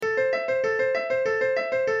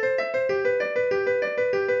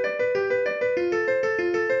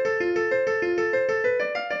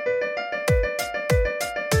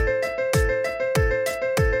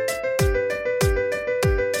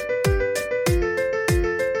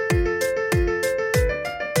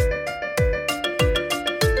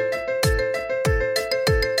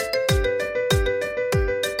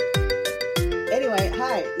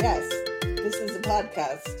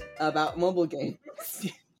about mobile games.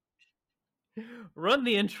 Run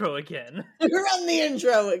the intro again. Run the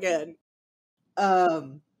intro again.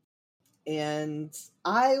 And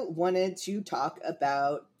I wanted to talk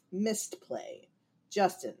about Mistplay.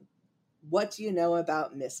 Justin, what do you know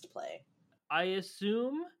about Mistplay? I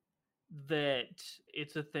assume that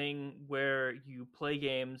it's a thing where you play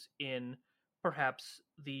games in perhaps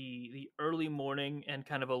the early morning and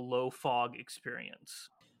kind of a low fog experience.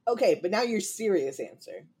 Okay, but now your serious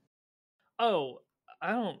answer. Oh,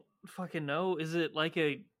 I don't fucking know. Is it like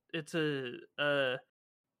I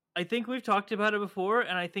think we've talked about it before,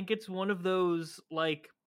 and I think it's one of those, like,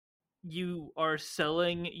 you are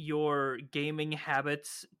selling your gaming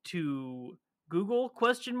habits to Google ?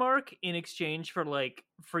 In exchange for, like,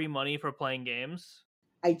 free money for playing games.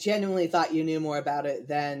 I genuinely thought you knew more about it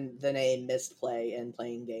than the name Mistplay and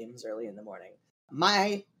playing games early in the morning.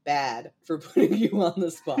 My bad for putting you on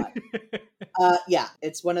the spot. Yeah,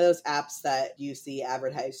 it's one of those apps that you see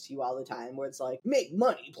advertised to you all the time where it's like, make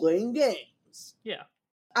money playing games. Yeah.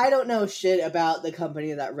 I don't know shit about the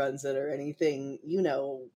company that runs it or anything. You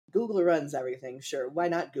know, Google runs everything. Sure, why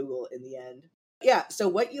not Google in the end? Yeah, so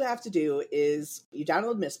what you have to do is you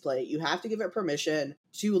download Mistplay. You have to give it permission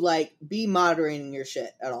to, like, be monitoring your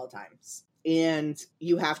shit at all times. And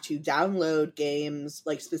you have to download games,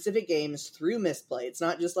 like specific games, through Mistplay. It's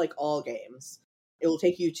not just like all games. It will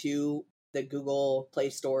take you to the Google Play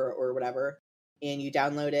Store or whatever, and you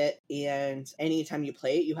download it, and anytime you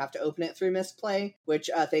play it, you have to open it through Mistplay, which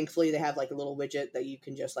thankfully they have like a little widget that you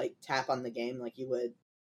can just like tap on the game like you would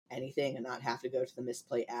anything and not have to go to the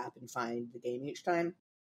Mistplay app and find the game each time.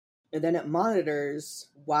 And then it monitors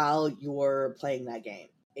while you're playing that game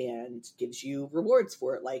and gives you rewards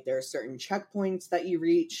for it. Like there are certain checkpoints that you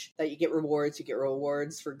reach that you get rewards. You get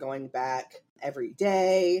rewards for going back every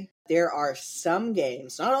day. There are some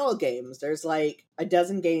games, not all games, there's like a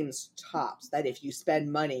dozen games tops that if you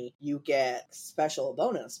spend money, you get special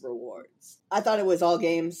bonus rewards. I thought it was all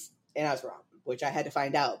games, and I was wrong, which I had to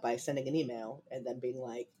find out by sending an email and then being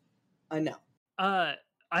like, no. I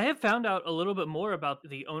have found out a little bit more about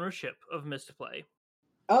the ownership of Mistplay.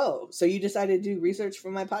 Oh, so you decided to do research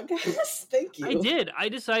for my podcast? Thank you. I did. I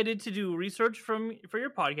decided to do research for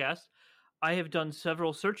your podcast. I have done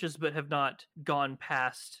several searches, but have not gone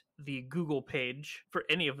past the Google page for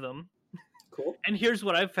any of them. Cool. And here's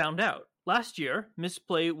what I've found out. Last year,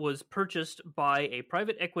 Mistplay was purchased by a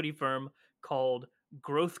private equity firm called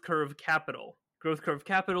Growth Curve Capital. Growth Curve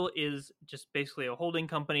Capital is just basically a holding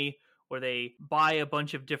company where they buy a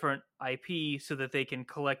bunch of different IP so that they can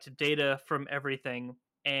collect data from everything,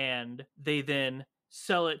 and they then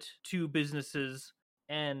sell it to businesses.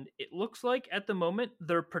 And it looks like at the moment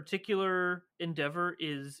their particular endeavor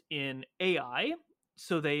is in AI.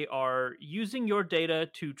 So they are using your data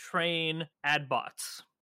to train ad bots.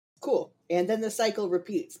 Cool. And then the cycle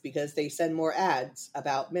repeats because they send more ads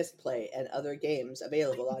about Mistplay and other games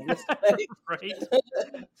available on Mistplay. Right.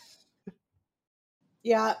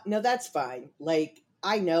 Yeah, no, that's fine. Like,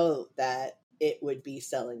 I know that it would be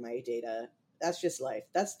selling my data. That's just life.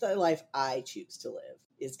 That's the life I choose to live,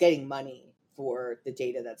 is getting money for the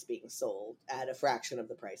data that's being sold at a fraction of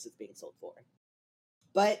the price it's being sold for.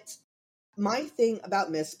 But my thing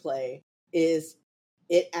about Mistplay is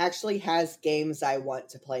it actually has games I want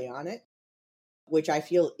to play on it, which I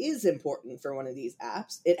feel is important for one of these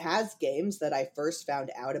apps. It has games that I first found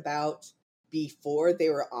out about before they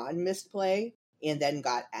were on Mistplay and then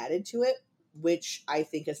got added to it, which I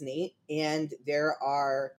think is neat. And there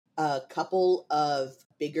are a couple of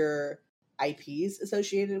bigger IPs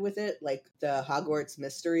associated with it, like the Hogwarts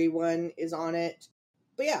Mystery one is on it.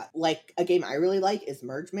 But yeah, like a game I really like is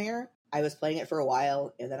Merge Mare. I was playing it for a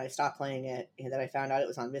while, and then I stopped playing it, and then I found out it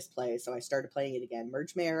was on Mistplay, so I started playing it again.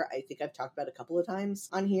 Merge Mare, I think I've talked about a couple of times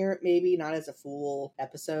on here, maybe not as a full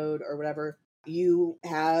episode or whatever. You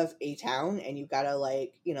have a town, and you gotta,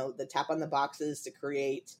 like, you know, the tap on the boxes to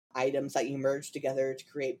create items that you merge together to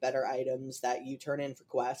create better items that you turn in for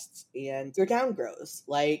quests, and your town grows.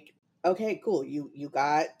 Like, okay, cool, you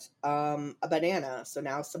got a banana, so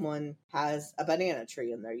now someone has a banana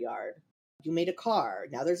tree in their yard. You made a car.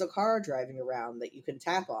 Now there's a car driving around that you can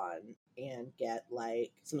tap on and get,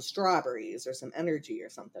 like, some strawberries or some energy or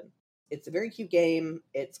something. It's a very cute game.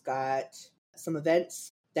 It's got some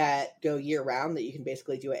events that go year round that you can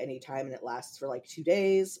basically do at any time, and it lasts for like 2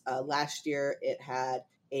 days. Last year, it had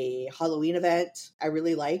a Halloween event I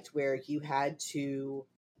really liked where you had to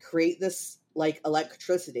create this like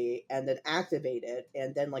electricity and then activate it,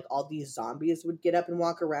 and then like all these zombies would get up and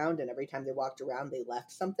walk around, and every time they walked around they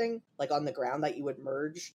left something like on the ground that you would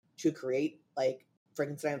merge to create like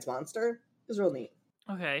Frankenstein's monster. It was real neat.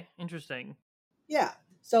 Okay, interesting. Yeah,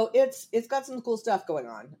 So it's got some cool stuff going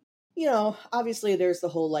on. You know, obviously there's the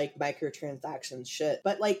whole like microtransactions shit,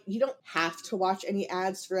 but like you don't have to watch any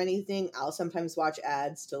ads for anything. I'll sometimes watch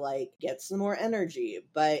ads to like get some more energy,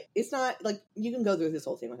 but it's not like you can go through this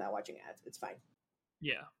whole thing without watching ads. It's fine.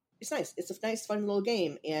 Yeah. It's nice. It's a nice, fun little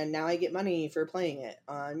game, and now I get money for playing it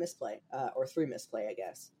on Mistplay, or through Mistplay, I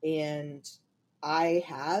guess. And I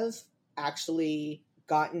have actually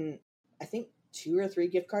gotten, I think, 2 or 3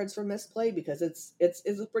 gift cards from Mistplay because it's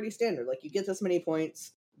pretty standard. Like you get this many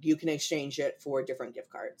points, you can exchange it for different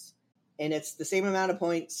gift cards, and it's the same amount of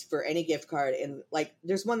points for any gift card. And like,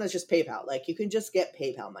 there's one that's just PayPal. Like you can just get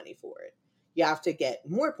PayPal money for it. You have to get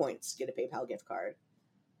more points to get a PayPal gift card,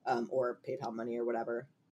 or PayPal money or whatever.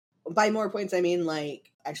 By more points, I mean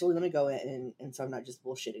like, actually, let me go in and so I'm not just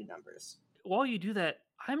bullshitting numbers. While you do that,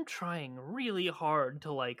 I'm trying really hard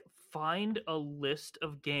to like find a list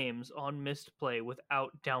of games on Mistplay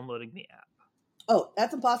without downloading the app. Oh,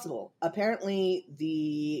 that's impossible. Apparently,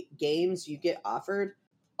 the games you get offered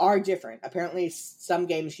are different. Apparently, some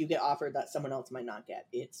games you get offered that someone else might not get.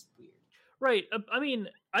 It's weird. Right. I mean,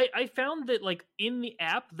 I found that like in the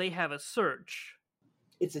app they have a search.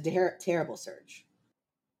 It's a terrible search.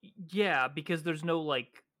 Yeah, because there's no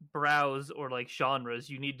like browse or like genres.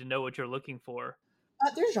 You need to know what you're looking for.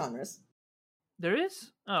 There's genres. There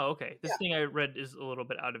is? Oh, okay. This Yeah. thing I read is a little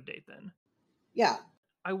bit out of date then. Yeah.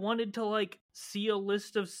 I wanted to like see a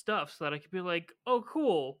list of stuff so that I could be like, oh,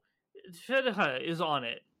 cool, Fedha is on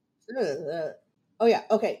it. Oh yeah.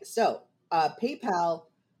 Okay. So PayPal,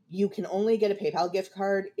 you can only get a PayPal gift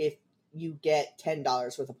card if you get $10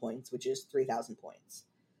 worth of points, which is 3,000 points.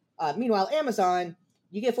 Meanwhile, Amazon,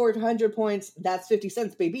 you get 400 points. That's 50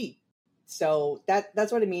 cents, baby. So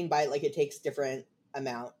that's what I mean by like it takes different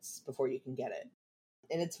amounts before you can get it.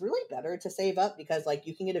 And it's really better to save up because like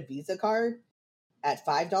you can get a Visa card at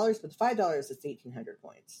 $5, but $5 is 1,800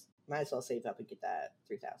 points. Might as well save up and get that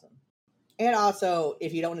 3,000. And also,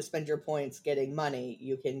 if you don't want to spend your points getting money,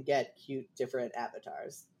 you can get cute different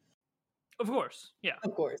avatars. Of course, yeah.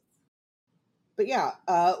 Of course. But yeah,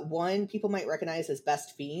 one people might recognize as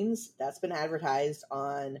Best Fiends. That's been advertised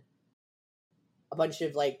on a bunch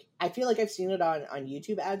of like, I feel like I've seen it on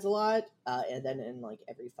YouTube ads a lot, and then in like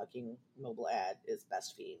every fucking mobile ad is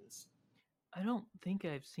Best Fiends. I don't think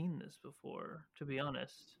I've seen this before, to be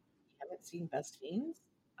honest. You haven't seen Best Fiends?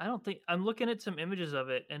 I don't think I'm looking at some images of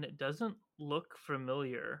it and it doesn't look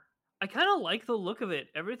familiar. I kind of like the look of it.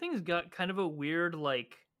 Everything's got kind of a weird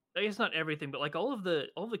like, I guess not everything, but like all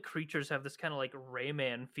the creatures have this kind of like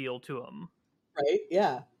Rayman feel to them. Right?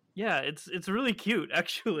 Yeah. Yeah, it's really cute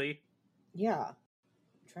actually. Yeah.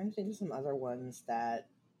 I'm trying to think of some other ones that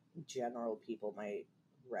general people might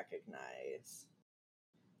recognize.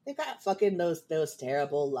 They got fucking those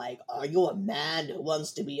terrible, like, are you a man who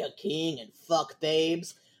wants to be a king and fuck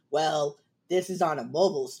babes? Well, this is on a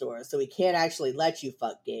mobile store, so we can't actually let you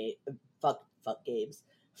fuck babes,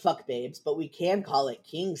 but we can call it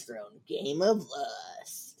King's Throne, Game of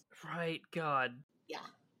Lust. Right, God. Yeah.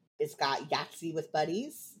 It's got Yahtzee with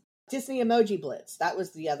Buddies. Disney Emoji Blitz. That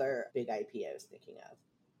was the other big IP I was thinking of.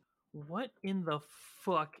 What in the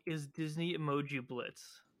fuck is Disney Emoji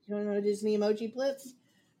Blitz? You don't know Disney Emoji Blitz?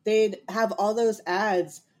 They'd have all those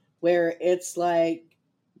ads where it's like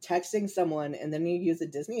texting someone and then you use a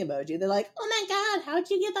Disney emoji. They're like, oh my god, how'd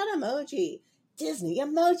you get that emoji? Disney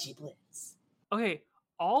Emoji Blitz. Okay,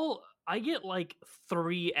 I get like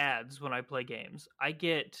 3 ads when I play games. I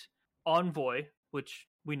get Envoy, which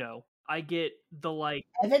we know. I get the like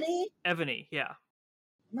Evany, yeah.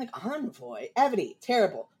 I'm like, Envoy, Evany,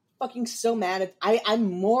 terrible. Fucking so mad at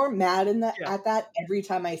I'm more mad at that every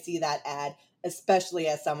time I see that ad, especially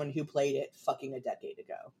as someone who played it fucking a decade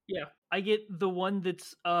ago. Yeah, I get the one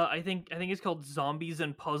that's I think it's called Zombies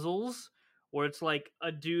and Puzzles, where it's like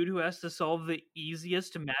a dude who has to solve the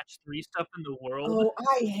easiest to match 3 stuff in the world. Oh,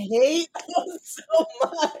 I hate those so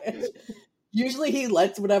much. Usually he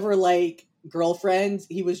lets whatever like girlfriend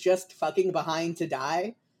he was just fucking behind to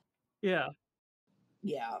die. Yeah.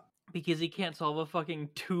 Yeah. Because he can't solve a fucking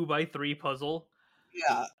 2x3 puzzle.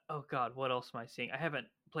 Yeah. Oh god, what else am I seeing? I haven't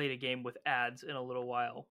played a game with ads in a little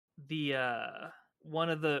while. The one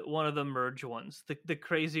of the merge ones, the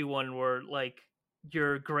crazy one where like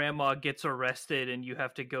your grandma gets arrested and you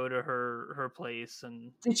have to go to her place.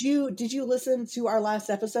 And did you listen to our last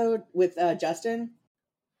episode with Justin?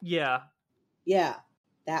 Yeah,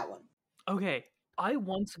 that one. Okay, I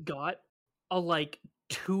once got a like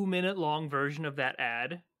 2-minute long version of that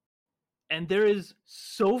ad. And there is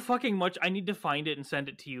so fucking much. I need to find it and send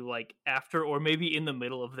it to you, like after or maybe in the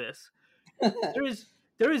middle of this. There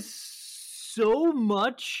is so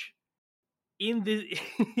much in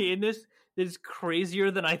this is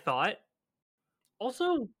crazier than I thought.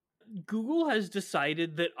 Also, Google has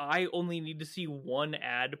decided that I only need to see one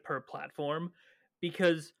ad per platform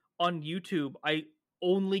because on YouTube, I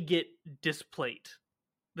only get Displate.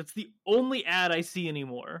 That's the only ad I see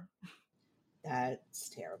anymore. That's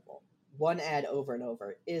terrible. One ad over and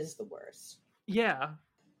over is the worst. Yeah.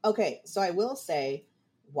 Okay, so I will say,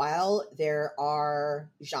 while there are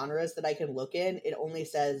genres that I can look in, it only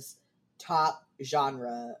says top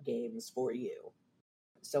genre games for you.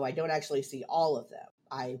 So I don't actually see all of them.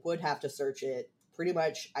 I would have to search it. Pretty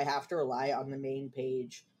much, I have to rely on the main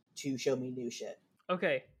page to show me new shit.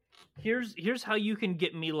 Okay. Here's how you can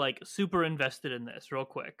get me like super invested in this real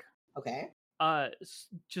quick. Okay. Let's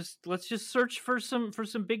just search for some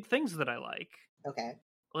big things that I like. Okay.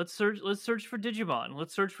 Let's search for Digimon.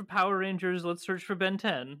 Let's search for Power Rangers. Let's search for Ben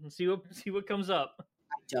 10 and see what comes up.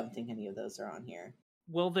 I don't think any of those are on here.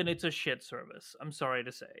 Well, then it's a shit service. I'm sorry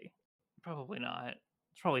to say. Probably not.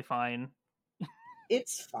 It's probably fine.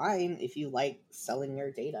 It's fine if you like selling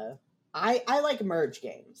your data. I like merge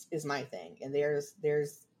games is my thing, and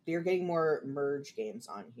you're getting more merge games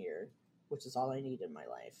on here, which is all I need in my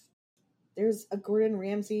life. There's a Gordon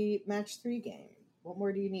Ramsay match 3 game. What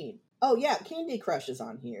more do you need? Oh yeah, Candy Crush is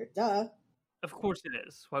on here. Duh. Of course it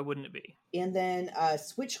is. Why wouldn't it be? And then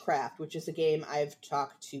Switchcraft, which is a game I've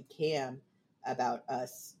talked to Cam about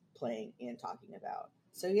us playing and talking about.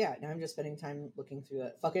 So yeah, now I'm just spending time looking through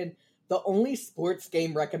it. Fucking the only sports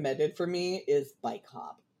game recommended for me is Bike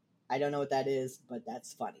Hop. I don't know what that is, but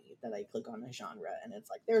that's funny that I click on a genre and it's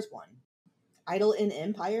like, there's one. Idle in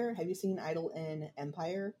Empire. Have you seen Idle in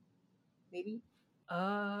Empire? Maybe?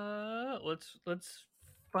 Let's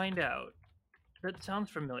find out. That sounds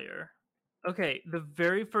familiar. Okay, the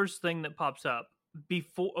very first thing that pops up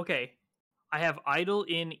I have Idle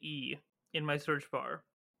in E in my search bar.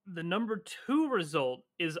 The number 2 result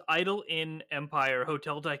is Idle in Empire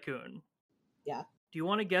Hotel Tycoon. Yeah. Do you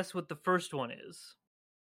want to guess what the first one is?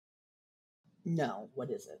 No, what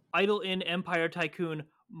is it? Idle in Empire Tycoon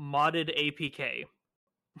modded APK.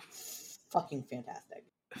 Fucking fantastic.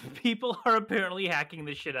 People are apparently hacking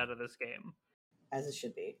the shit out of this game. As it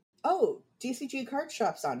should be. Oh, DCG Card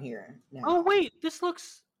Shop's on here now. Oh wait, this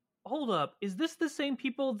looks... Hold up. Is this the same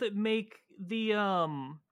people that make the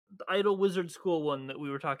Idle Wizard School one that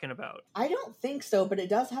we were talking about? I don't think so, but it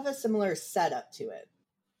does have a similar setup to it.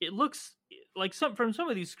 It looks like from some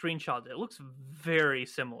of these screenshots, it looks very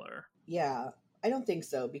similar. Yeah, I don't think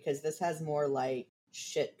so, because this has more, like,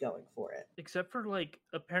 shit going for it. Except for, like,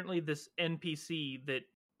 apparently this NPC that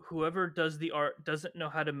whoever does the art doesn't know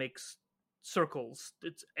how to make circles.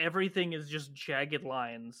 Everything is just jagged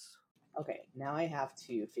lines. Okay, now I have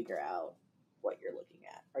to figure out what you're looking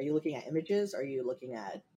at. Are you looking at images? Are you looking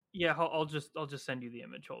at... Yeah, I'll just send you the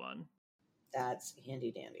image. Hold on. That's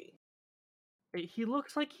handy dandy. He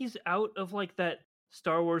looks like he's out of, like, that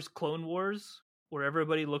Star Wars Clone Wars where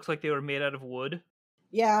everybody looks like they were made out of wood.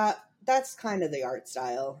 Yeah, that's kind of the art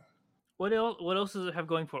style. What else does it have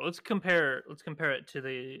going for it? Let's compare it to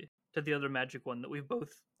the other Magic one that we've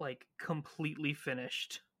both, like, completely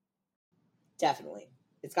finished. Definitely.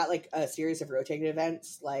 It's got, like, a series of rotating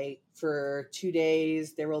events. Like, for 2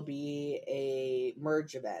 days, there will be a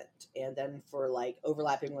merge event. And then for, like,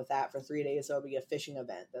 overlapping with that, for 3 days, there'll be a fishing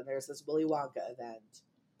event. Then there's this Willy Wonka event.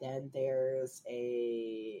 Then there's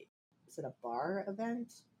is it a bar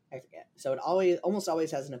event? I forget. So it almost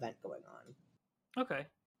always has an event going on. Okay.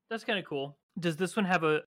 That's kind of cool. Does this one have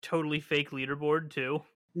a totally fake leaderboard, too?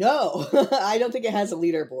 No, I don't think it has a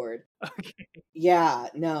leaderboard. Okay. Yeah,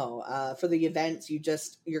 no. For the events,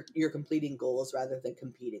 you're completing goals rather than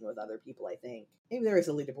competing with other people, I think. Maybe there is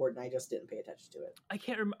a leaderboard and I just didn't pay attention to it. I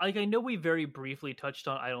can't remember. Like, I know we very briefly touched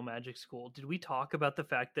on Idle Magic School. Did we talk about the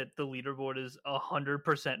fact that the leaderboard is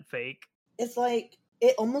 100% fake? It's like,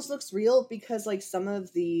 it almost looks real because, like, some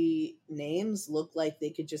of the names look like they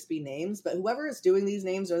could just be names, but whoever is doing these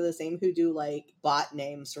names are the same who do, like, bot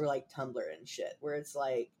names for, like, Tumblr and shit, where it's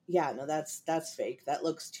like, yeah, no, that's fake. That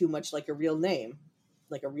looks too much like a real name.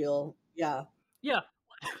 Like a real, yeah. Yeah.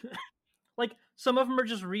 Like, some of them are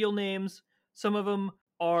just real names. Some of them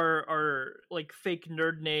are like, fake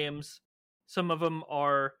nerd names. Some of them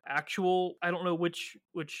are actual, I don't know which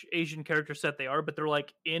Asian character set they are, but they're,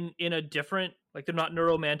 like, in a different, like, they're not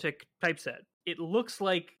neuromantic typeset. It looks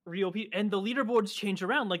like real people, and the leaderboards change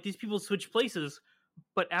around. Like, these people switch places,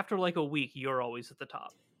 but after, like, a week, you're always at the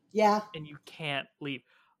top. Yeah. And you can't leave.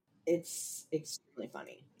 It's extremely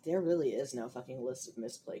funny. There really is no fucking list of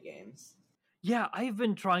Mistplay games. Yeah, I've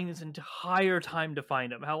been trying this entire time to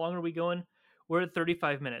find them. How long are we going? We're at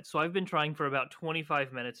 35 minutes, so I've been trying for about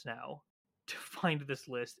 25 minutes now to find this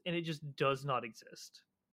list, and it just does not exist.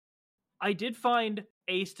 I did find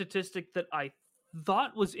a statistic that I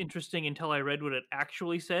thought was interesting until I read what it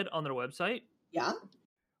actually said on their website, Yeah.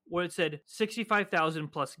 where it said 65,000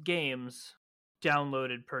 plus games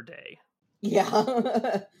downloaded per day.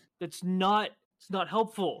 Yeah. It's not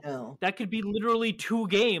helpful. No. That could be literally 2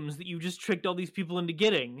 games that you just tricked all these people into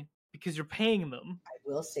getting because you're paying them. I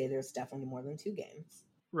will say there's definitely more than 2 games.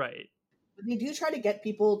 Right. But they do try to get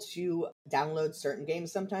people to download certain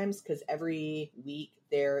games sometimes, because every week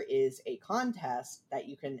there is a contest that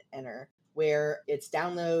you can enter where it's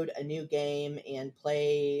download a new game and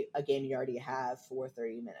play a game you already have for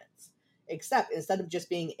 30 minutes. Except instead of just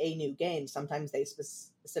being a new game, sometimes they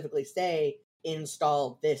specifically say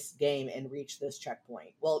install this game and reach this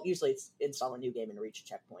checkpoint. Well, usually it's install a new game and reach a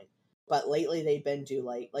checkpoint. But lately they've been do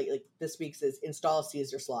like this week's is install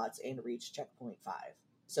Caesar slots and reach checkpoint 5.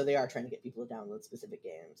 So they are trying to get people to download specific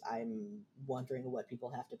games. I'm wondering what people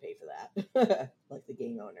have to pay for that. Like the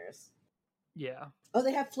game owners. Yeah. Oh,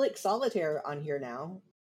 they have Flick Solitaire on here now.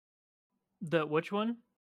 The which one?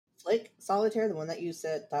 Flick Solitaire, the one that you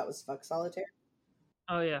said thought was Fuck Solitaire?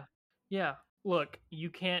 Oh yeah. Yeah. Look, you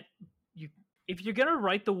can't if you're gonna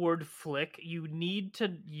write the word flick, you need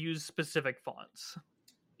to use specific fonts.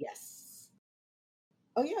 Yes.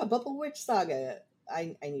 Oh yeah, Bubble Witch Saga.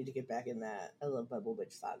 I need to get back in that. I love Bubble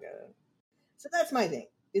Witch Saga. So that's my thing,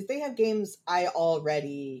 is they have games I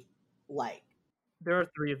already like. There are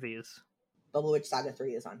 3 of these. Bubble Witch Saga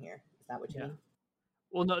 3 is on here. Is that what you mean?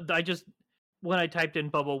 Well, no, when I typed in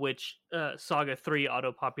Bubble Witch Saga 3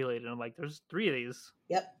 auto-populated, I'm like, there's 3 of these.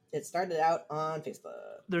 Yep, it started out on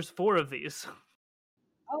Facebook. There's 4 of these.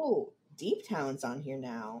 Oh, Deep Town's on here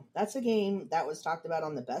now. That's a game that was talked about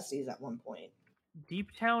on the Besties at one point.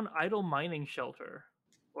 Deep Town Idle Mining Shelter,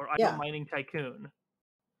 or Idle Mining Tycoon,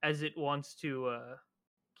 as it wants to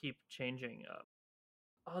keep changing up.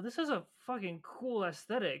 Oh, this is a fucking cool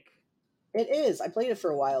aesthetic. It is. I played it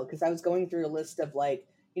for a while because I was going through a list of, like,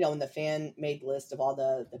 you know, when the fan made list of all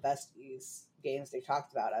the Besties games they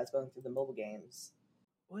talked about, I was going through the mobile games.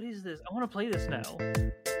 What is this? I want to play this now.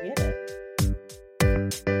 Yeah.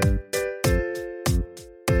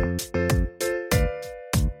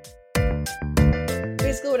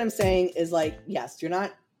 Basically what I'm saying is, like, yes, you're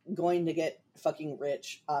not going to get fucking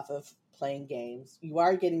rich off of playing games. You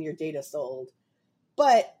are getting your data sold.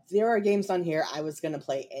 But there are games on here I was going to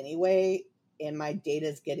play anyway, and my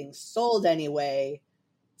data's getting sold anyway.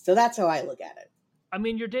 So that's how I look at it. I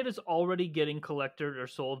mean, your data's already getting collected or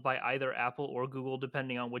sold by either Apple or Google,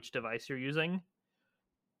 depending on which device you're using.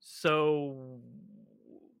 So,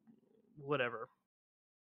 whatever.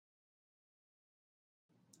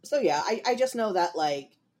 So yeah, I just know that,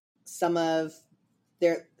 like, some of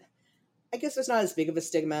their... I guess there's not as big of a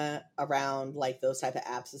stigma around, like, those type of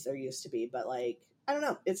apps as there used to be, but, like, I don't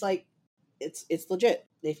know. It's like, it's legit.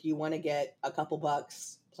 If you want to get a couple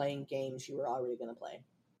bucks playing games you were already going to play.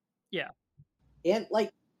 Yeah. And, like,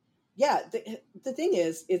 yeah, the thing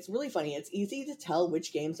is, it's really funny. It's easy to tell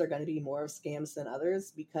which games are going to be more scams than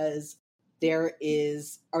others because there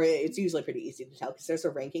is, or it's usually pretty easy to tell because there's a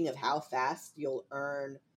ranking of how fast you'll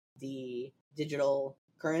earn the digital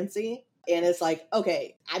currency. And it's like,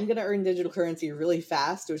 okay, I'm going to earn digital currency really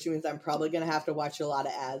fast, which means I'm probably going to have to watch a lot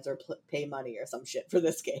of ads or pay money or some shit for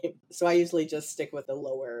this game. So I usually just stick with the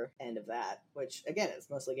lower end of that, which, again, is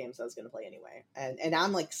mostly games I was going to play anyway. And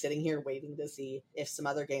I'm, like, sitting here waiting to see if some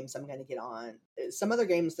other games I'm going to get on. Some other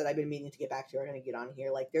games that I've been meaning to get back to are going to get on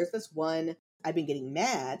here. Like, there's this one I've been getting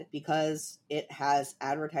mad because it has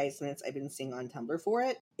advertisements I've been seeing on Tumblr for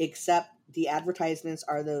it, except the advertisements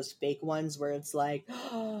are those fake ones where it's like...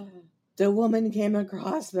 the woman came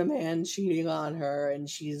across the man cheating on her and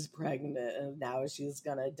she's pregnant and now she's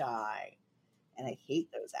gonna die. And I hate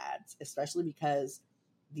those ads, especially because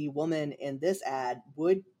the woman in this ad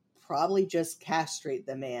would probably just castrate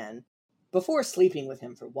the man before sleeping with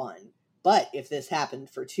him, for one. But if this happened,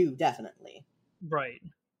 for two, definitely. Right.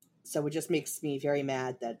 So it just makes me very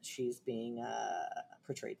mad that she's being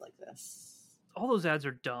portrayed like this. All those ads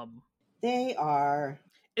are dumb. They are.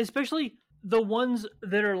 Especially the ones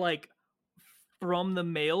that are, like, from the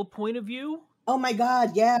male point of view. Oh my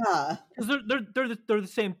god, yeah. Because they're the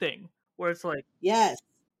same thing. Where it's like, yes,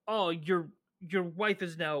 oh, your wife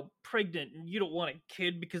is now pregnant and you don't want a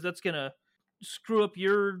kid because that's gonna screw up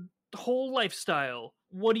your whole lifestyle.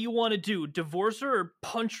 What do you want to do? Divorce her or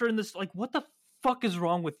punch her in this? Like, what the fuck is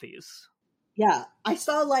wrong with these? Yeah, I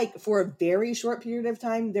saw, like, for a very short period of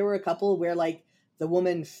time, there were a couple where, like, the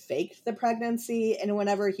woman faked the pregnancy, and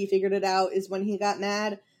whenever he figured it out is when he got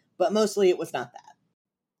mad. But mostly it was not that.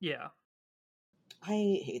 Yeah.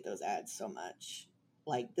 I hate those ads so much.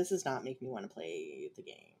 Like, this does not make me want to play the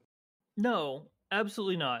game. No,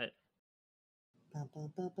 absolutely not. Ba, ba,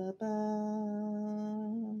 ba, ba, ba.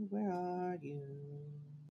 Where are you?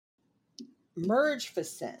 Merge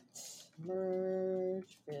Facent.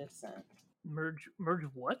 Merge Facent. Merge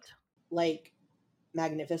what? Like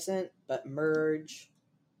Magnificent, but Merge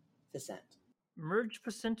Facent. Merge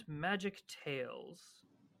Percent Magic Tales.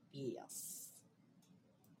 Yes.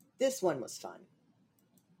 This one was fun.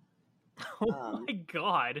 Oh my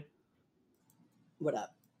god. What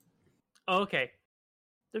up? Okay.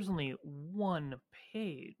 There's only one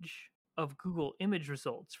page of Google image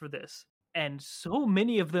results for this, and so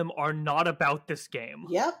many of them are not about this game.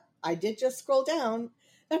 Yep, I did just scroll down.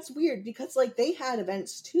 That's weird because like they had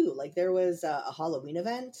events too. Like there was a Halloween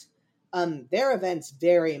event. Their events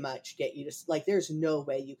very much get you to like. There's no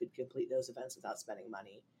way you could complete those events without spending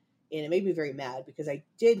money, and it made me very mad because I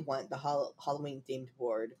did want the Halloween themed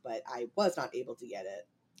board, but I was not able to get it.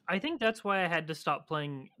 I think that's why I had to stop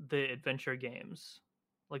playing the adventure games,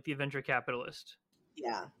 like the Adventure Capitalist.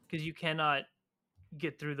 Yeah, because you cannot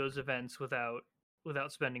get through those events without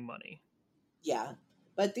spending money. yeah,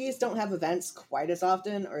 but these don't have events quite as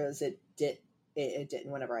often, or as it did. It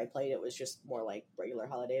didn't whenever I played. It was just more like regular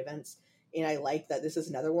holiday events. And I like that this is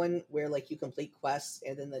another one where like you complete quests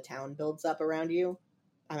and then the town builds up around you.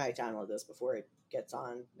 I might download this before it gets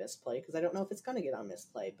on Mistplay because I don't know if it's going to get on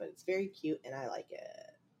Mistplay, but it's very cute and I like it.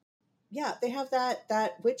 Yeah, they have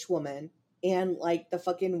that witch woman and like the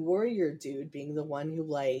fucking warrior dude being the one who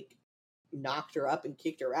like knocked her up and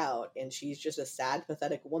kicked her out, and she's just a sad,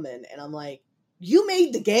 pathetic woman. And I'm like, you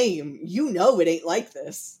made the game. You know it ain't like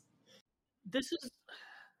this. This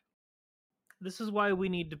is why we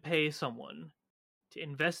need to pay someone to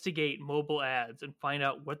investigate mobile ads and find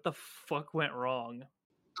out what the fuck went wrong.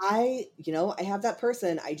 I have that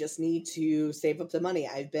person. I just need to save up the money.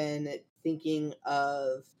 I've been thinking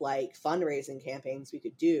of like fundraising campaigns we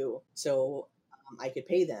could do so I could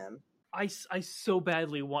pay them. I so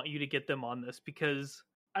badly want you to get them on this because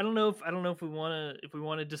I don't know if we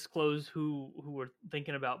want to disclose who we're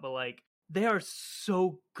thinking about, but like they are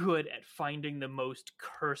so good at finding the most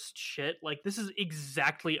cursed shit. Like this is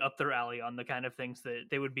exactly up their alley on the kind of things that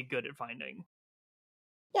they would be good at finding.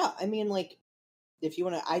 Yeah, I mean, like if you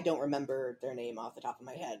want to, I don't remember their name off the top of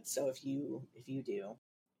my head. So if you do.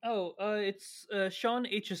 Oh, it's Sean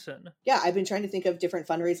Aitchison. Yeah, I've been trying to think of different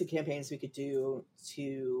fundraising campaigns we could do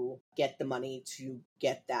to get the money to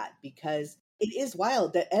get that, because it is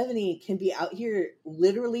wild that Ebony can be out here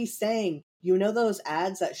literally saying, you know those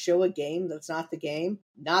ads that show a game that's not the game?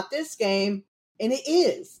 Not this game. And it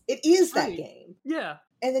is. It is that game. Yeah.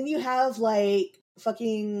 And then you have like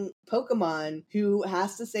fucking Pokemon who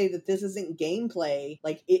has to say that this isn't gameplay,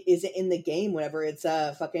 like it isn't in the game whenever it's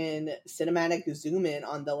a fucking cinematic zoom in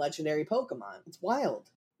on the legendary Pokemon. It's wild.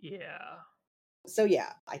 Yeah. So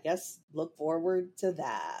yeah, I guess look forward to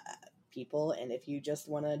that, people. And if you just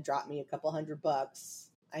want to drop me a couple $100,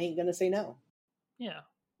 I ain't gonna say no. Yeah.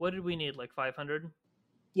 What did we need? Like 500?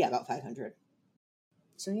 Yeah, about 500.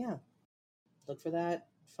 So yeah, look for that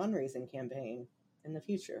fundraising campaign in the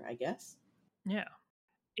future, I guess. Yeah.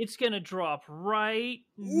 It's gonna drop right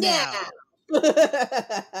now.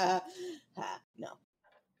 No.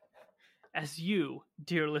 As you,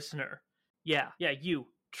 dear listener. Yeah, you,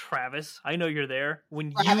 Travis. I know you're there.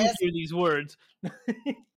 When Travis? you hear these words.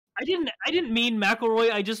 I didn't mean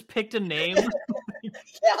McElroy, I just picked a name. Yeah.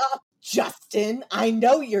 Justin, I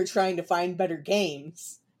know you're trying to find better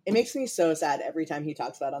games. It makes me so sad every time he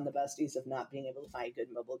talks about on the Besties of not being able to find good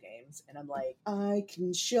mobile games. And I'm like, I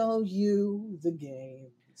can show you the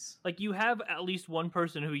games. Like, you have at least one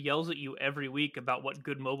person who yells at you every week about what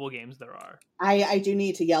good mobile games there are. I do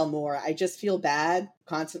need to yell more. I just feel bad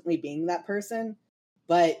constantly being that person.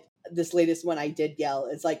 But this latest one I did yell.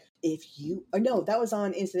 It's like, if you... Oh, no, that was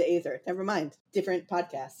on Into the Aether. Never mind. Different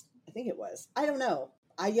podcast. I think it was. I don't know.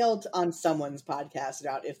 I yelled on someone's podcast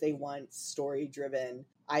about if they want story-driven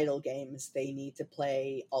idle games, they need to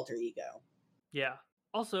play Alter Ego. Yeah.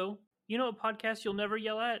 Also, you know what podcast you'll never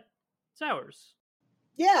yell at? It's ours.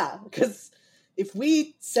 Yeah, because if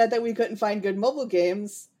we said that we couldn't find good mobile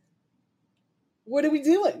games, what are we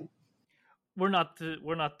doing? We're not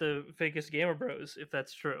the fakest gamer bros, if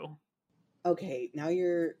that's true. Okay, now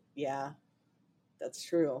you're... Yeah, that's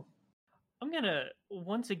true. I'm gonna,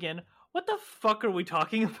 once again, what the fuck are we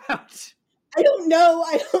talking about? I don't know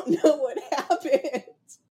what happened.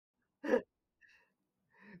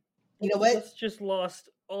 You know what? Let's just lost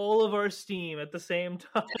all of our steam at the same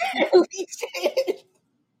time. We did.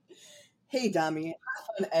 Hey, Dami, have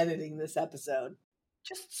fun editing this episode.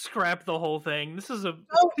 Just scrap the whole thing. This is a...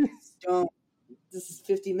 Don't. This is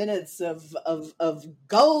 50 minutes of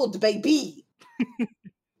gold, baby.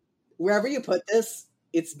 Wherever you put this,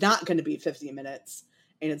 it's not going to be 50 minutes,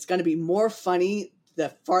 and it's going to be more funny the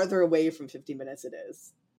farther away from 50 minutes it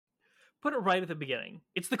is. Put it right at the beginning.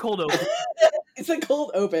 It's the cold open. It's a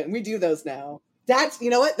cold open. We do those now. That's, you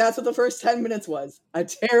know what? That's what the first 10 minutes was. A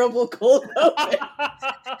terrible cold open.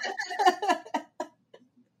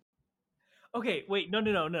 Okay, wait,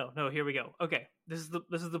 no. Here we go. Okay, this is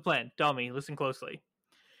the plan. Dummy, listen closely.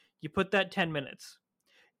 You put that 10 minutes,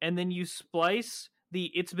 and then you splice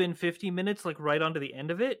the "it's been 50 minutes" like right onto the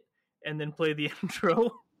end of it, and then play the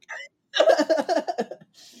intro.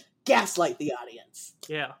 Gaslight the audience.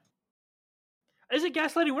 Yeah. Is it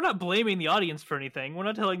gaslighting? We're not blaming the audience for anything. We're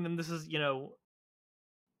not telling them this is,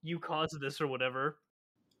 you caused this or whatever.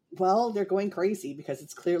 Well, they're going crazy because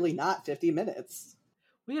it's clearly not 50 minutes.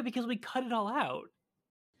 Well, yeah, because we cut it all out.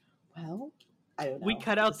 Well, I don't know. We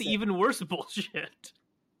cut out the even worse bullshit.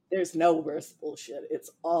 There's no worse bullshit.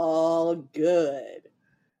 It's all good.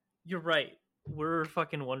 You're right. We're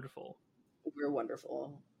fucking wonderful. We're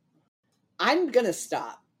wonderful. I'm gonna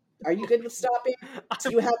stop. Are you good with stopping?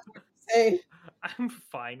 Do you have more to say? I'm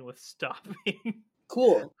fine with stopping.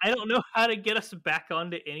 Cool. I don't know how to get us back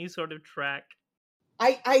onto any sort of track.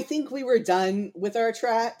 I think we were done with our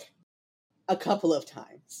track a couple of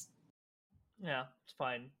times. Yeah, it's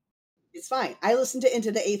fine. It's fine. I listen to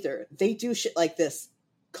Into the Aether. They do shit like this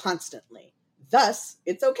constantly. Thus,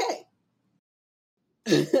 it's okay.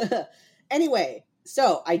 Anyway,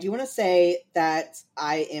 so I do want to say that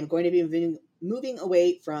I am going to be moving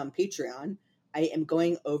away from Patreon. I am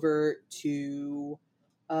going over to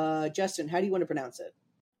Justin. How do you want to pronounce it?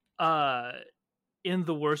 In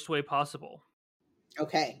the worst way possible.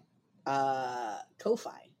 Okay.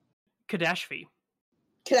 Ko-Fi. Kadashfi.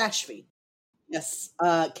 Yes.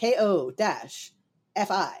 Ko-Fi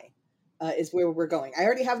is where we're going. I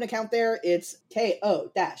already have an account there. It's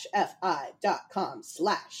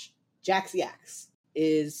ko-fi.com/JaxYax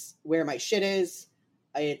is where my shit is.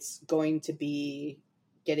 It's going to be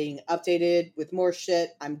getting updated with more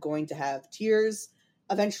shit. I'm going to have tiers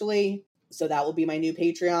eventually. So that will be my new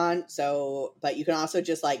Patreon. So, but you can also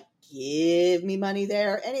just like give me money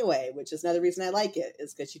there anyway, which is another reason I like it,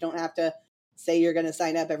 is because you don't have to say you're going to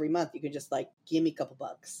sign up every month. You can just like give me a couple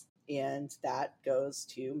bucks. And that goes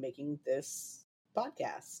to making this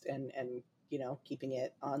podcast and keeping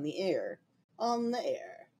it on the air.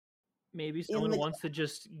 Maybe someone wants to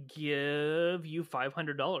just give you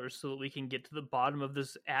 $500 so that we can get to the bottom of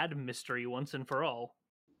this ad mystery once and for all.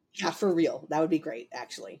 Yeah, for real. That would be great,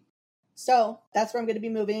 actually. So that's where I'm going to be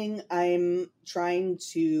moving. I'm trying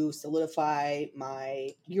to solidify my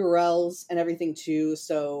URLs and everything too.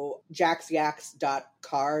 So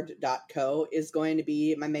jaxyax.card.co is going to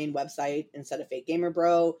be my main website instead of Fake Gamer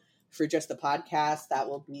Bro. For just the podcast, that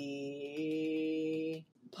will be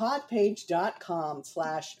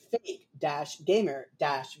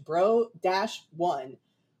podpage.com/fake-gamer-bro-1,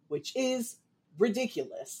 which is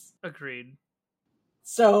ridiculous. Agreed.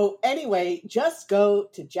 So anyway, just go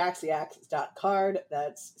to jaxyax.card,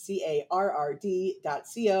 that's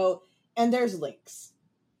CARRD.co, and there's links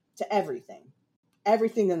to everything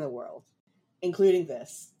in the world, including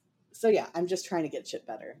this. So yeah, I'm just trying to get shit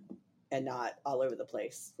better and not all over the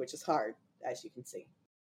place, which is hard, as you can see.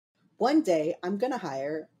 One day, I'm going to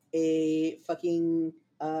hire a fucking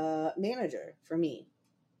manager for me.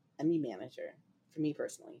 A me manager for me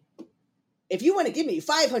personally. If you want to give me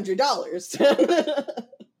 $500.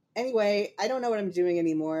 Anyway, I don't know what I'm doing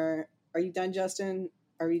anymore. Are you done, Justin?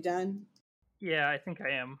 Are we done? Yeah, I think I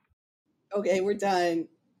am. Okay, we're done.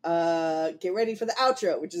 Get ready for the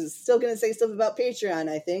outro, which is still going to say stuff about Patreon,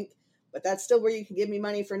 I think. But that's still where you can give me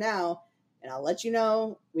money for now. And I'll let you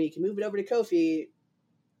know when you can move it over to Ko-fi.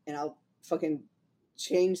 And I'll fucking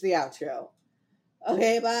change the outro.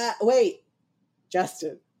 Okay, bye. Wait.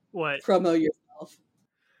 Justin. What? Promo yourself.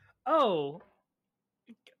 Oh,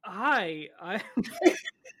 hi.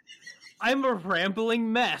 I'm a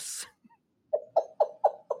rambling mess.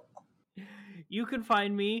 You can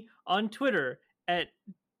find me on Twitter at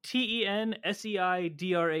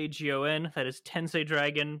TENSEIDRAGON. That is Tensei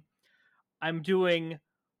Dragon. I'm doing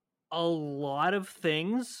a lot of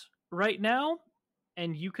things right now,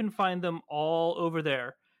 and you can find them all over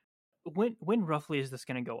there. When roughly is this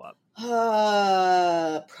going to go up?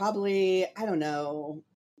 Probably, I don't know.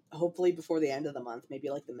 Hopefully before the end of the month, maybe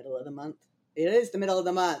like the middle of the month. It is the middle of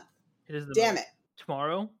the month. It is. Damn it.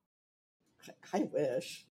 Tomorrow? I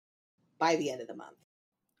wish. By the end of the month.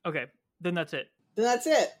 Okay, then that's it.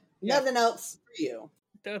 Yeah. Nothing else for you.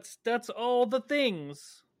 That's all the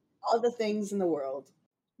things. All the things in the world.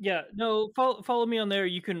 Yeah, no, follow me on there.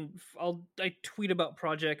 You can. I tweet about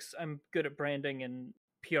projects. I'm good at branding and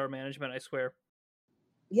PR management, I swear.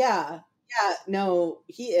 Yeah, Yeah, no,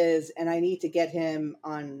 he is, and I need to get him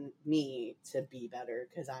on me to be better,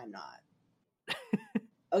 because I'm not.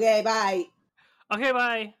 Okay, bye. Okay,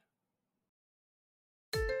 bye.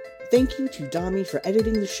 Thank you to Dami for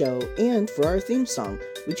editing the show and for our theme song,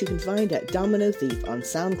 which you can find at Domino Thief on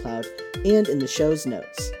SoundCloud and in the show's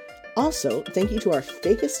notes. Also, thank you to our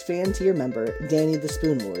fakest fan tier member, Danny the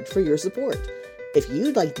Spoonlord, for your support. If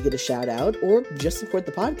you'd like to get a shout out or just support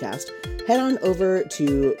the podcast, head on over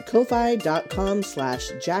to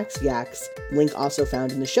ko-fi.com/jaxyaks, link also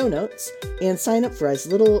found in the show notes, and sign up for as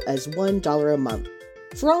little as $1 a month.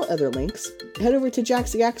 For all other links, head over to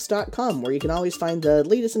jaxyaks.com where you can always find the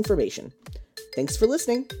latest information. Thanks for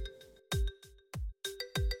listening!